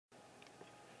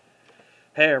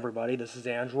Hey everybody, this is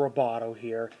Andrew Roboto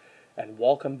here, and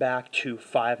welcome back to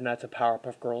Five Nights at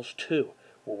Powerpuff Girls 2,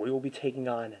 where we will be taking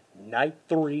on Night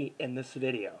 3 in this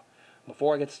video.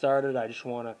 Before I get started, I just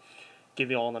want to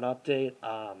give you all an update.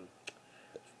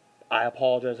 I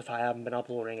apologize if I haven't been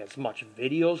uploading as much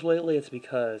videos lately. It's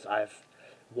because I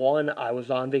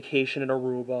was on vacation in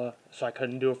Aruba, so I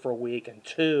couldn't do it for a week, and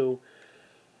two,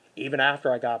 even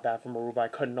after I got back from Aruba, I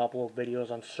couldn't upload videos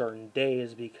on certain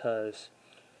days because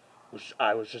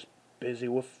I was just busy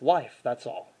with life, that's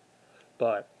all.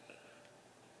 But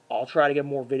I'll try to get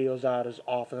more videos out as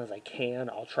often as I can.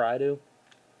 I'll try to.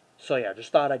 So yeah,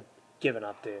 just thought I'd give an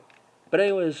update. But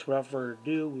anyways, without further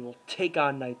ado, we will take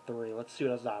on Night 3. Let's see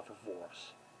what has to offer for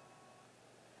us.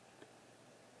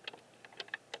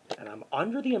 And I'm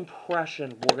under the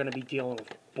impression we're going to be dealing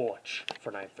with Butch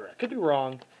for Night 3. I could be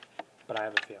wrong, but I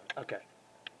have a feeling. Okay.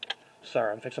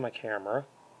 Sorry, I'm fixing my camera.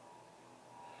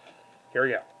 Here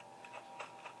we go.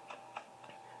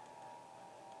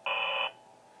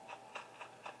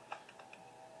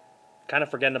 Kind of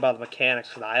forgetting about the mechanics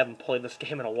because I haven't played this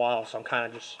game in a while, so I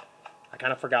kind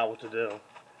of forgot what to do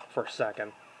for a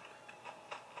second.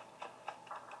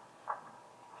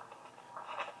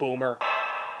 Boomer.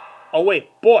 Oh wait,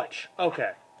 Butch.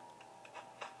 Okay.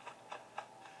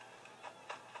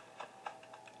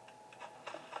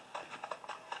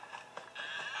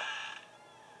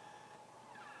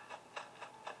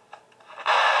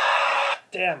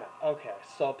 Damn it. Okay,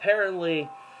 so apparently,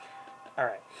 all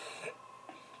right.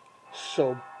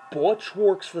 So Butch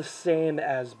works the same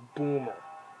as Boomer,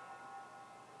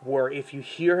 where if you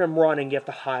hear him running, you have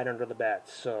to hide under the bed.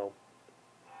 So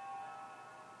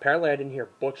apparently I didn't hear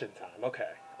Butch in time. Okay.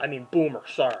 I mean Boomer,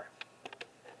 sorry.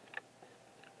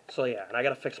 So yeah, and I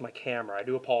gotta fix my camera. I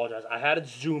do apologize. I had it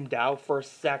zoomed out for a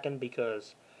second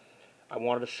because I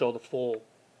wanted to show the full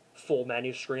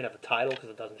menu screen of the title because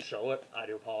it doesn't show it. I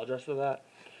do apologize for that.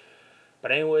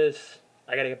 But anyways,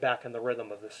 I gotta get back in the rhythm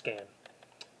of this game.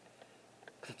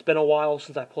 It's been a while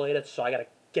since I played it, so I gotta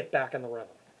get back in the rhythm.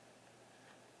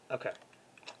 Okay.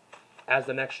 As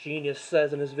the Next Genius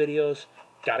says in his videos,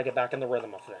 gotta get back in the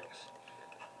rhythm of things.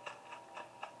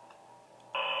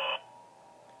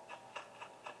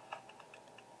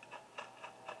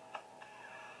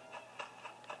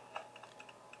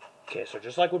 Okay, so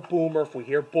just like with Boomer, if we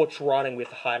hear Butch running, we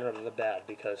have to hide under the bed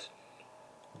because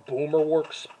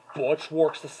Butch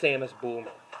works the same as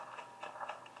Boomer.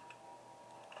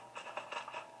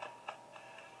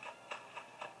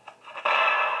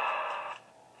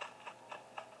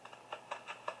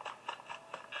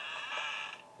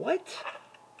 What?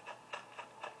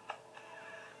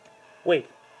 Wait.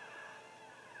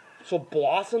 So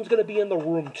Blossom's gonna be in the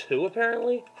room too,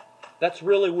 apparently? That's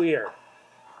really weird.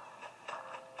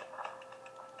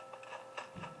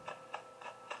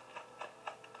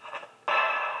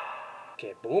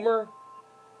 Okay, Boomer.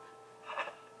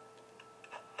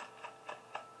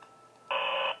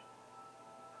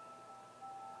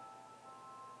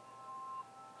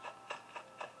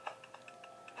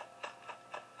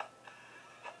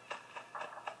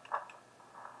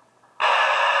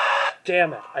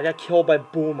 Damn it, I got killed by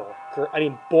Boomer. I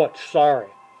mean, Butch, sorry.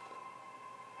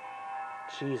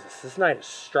 Jesus, this night is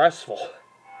stressful.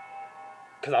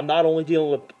 Because I'm not only dealing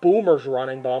with Boomers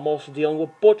running, but I'm also dealing with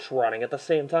Butch running at the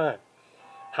same time.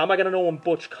 How am I going to know when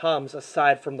Butch comes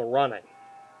aside from the running?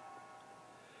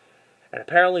 And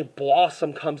apparently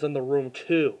Blossom comes in the room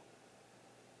too.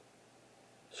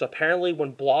 So apparently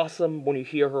when you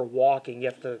hear her walking,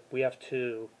 we have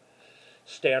to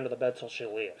stay under the bed till she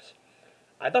leaves.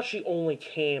 I thought she only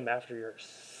came after your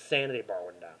sanity bar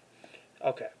went down.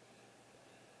 Okay.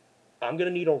 I'm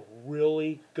going to need a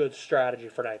really good strategy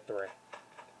for Night 3.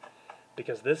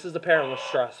 Because this is apparently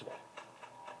stressful.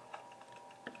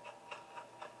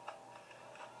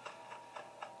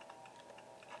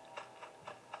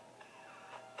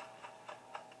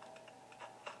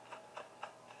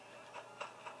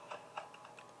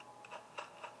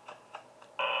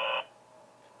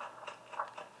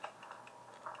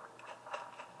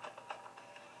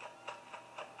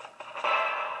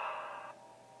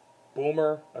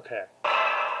 Boomer, okay.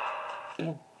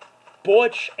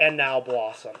 Butch, and now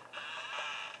Blossom.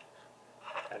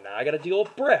 And now I gotta deal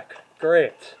with Brick.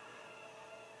 Great.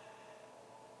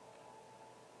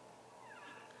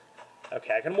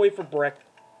 Okay, I can wait for Brick.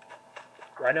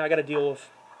 Right now I gotta deal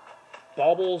with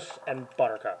Bubbles and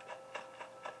Buttercup.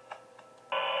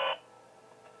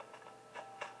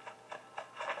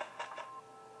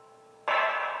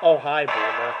 Oh, hi,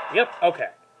 Boomer. Yep, okay.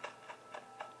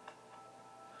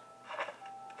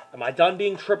 Am I done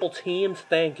being triple teamed?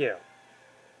 Thank you.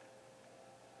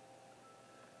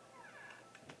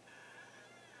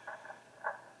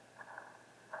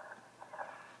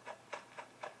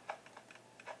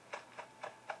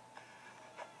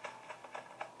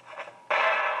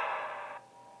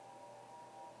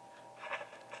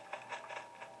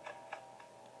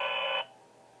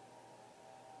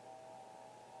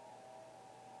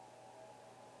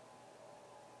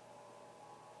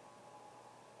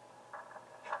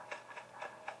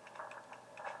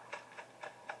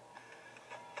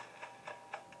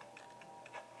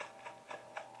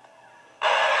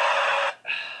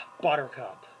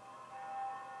 Buttercup.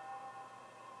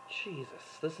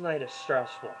 Jesus, this night is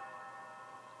stressful.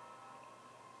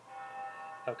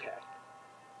 Okay.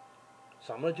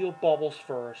 So I'm going to deal Bubbles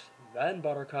first, then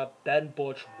Buttercup, then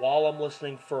Butch, while I'm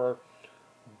listening for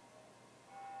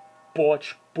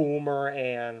Butch, Boomer,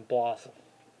 and Blossom.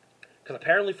 Because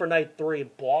apparently for night 3,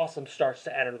 Blossom starts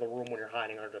to enter the room when you're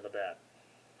hiding under the bed.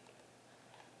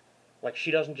 Like,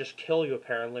 she doesn't just kill you,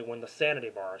 apparently, when the sanity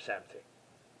bar is empty.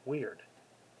 Weird.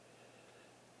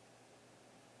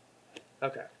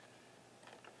 Okay.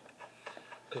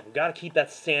 Because we've got to keep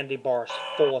that sanity bar as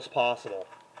full as possible.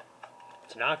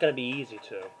 It's not going to be easy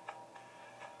to.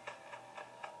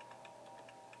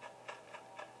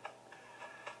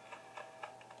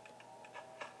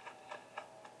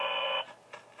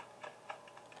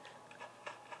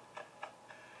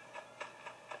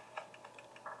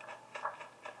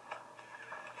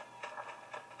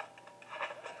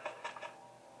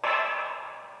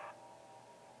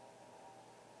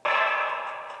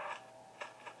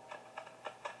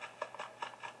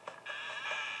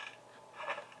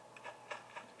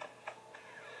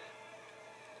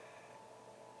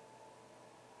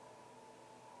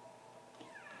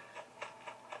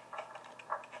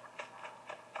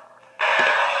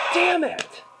 Damn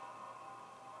it!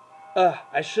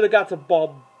 I should have got to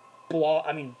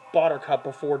Buttercup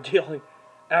before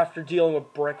after dealing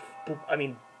with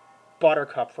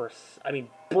Buttercup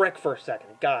Brick for a second.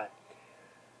 God.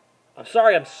 I'm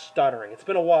sorry I'm stuttering. It's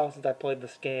been a while since I played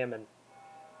this game, and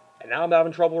now I'm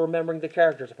having trouble remembering the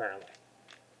characters, apparently.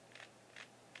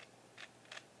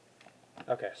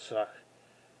 Okay, so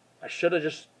I should have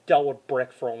just dealt with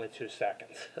Brick for only 2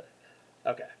 seconds.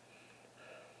 Okay.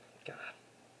 God.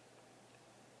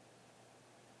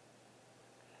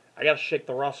 I gotta shake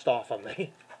the rust off of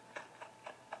me.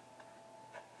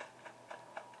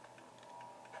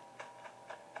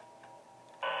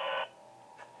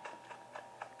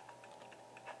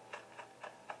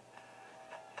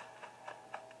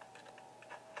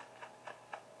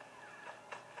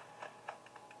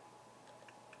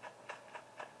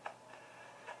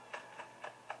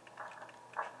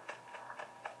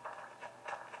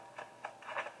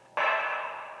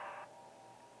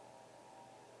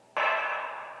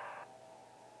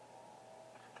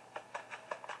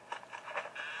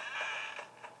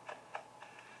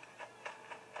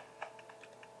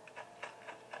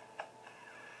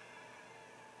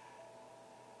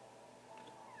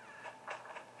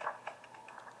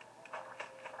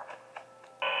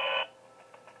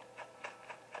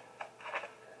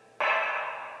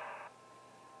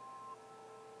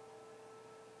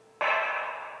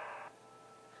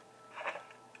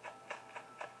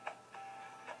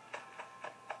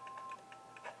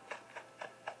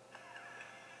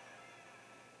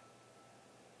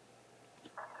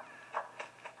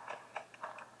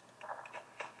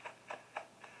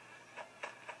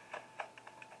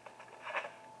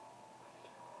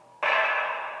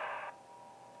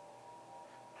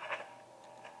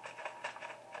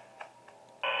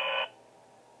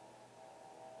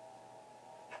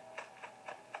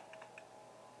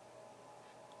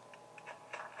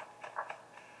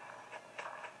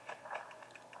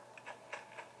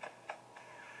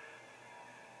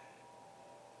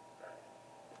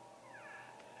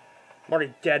 I'm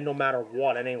already dead no matter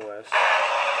what, anyways.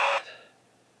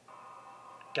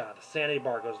 God, the sanity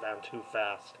bar goes down too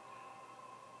fast.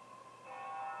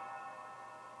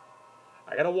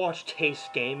 I gotta watch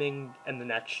Taste Gaming and the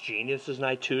Next Geniuses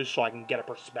night 2 so I can get a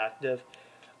perspective.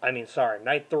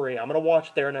 Night 3. I'm gonna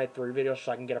watch their night 3 video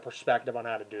so I can get a perspective on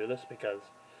how to do this, because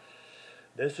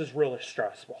this is really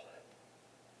stressful.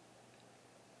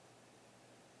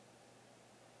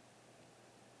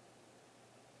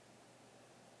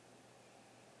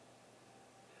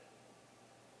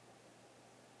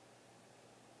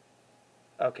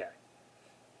 Okay.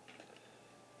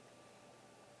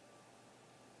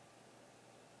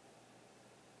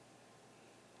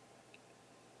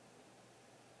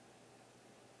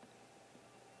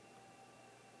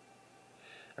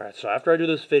 Alright, so after I do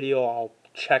this video, I'll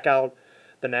check out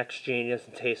the Next Genius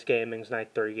and Taste Gaming's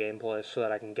Night 3 gameplay so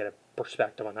that I can get a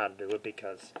perspective on how to do it,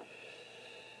 because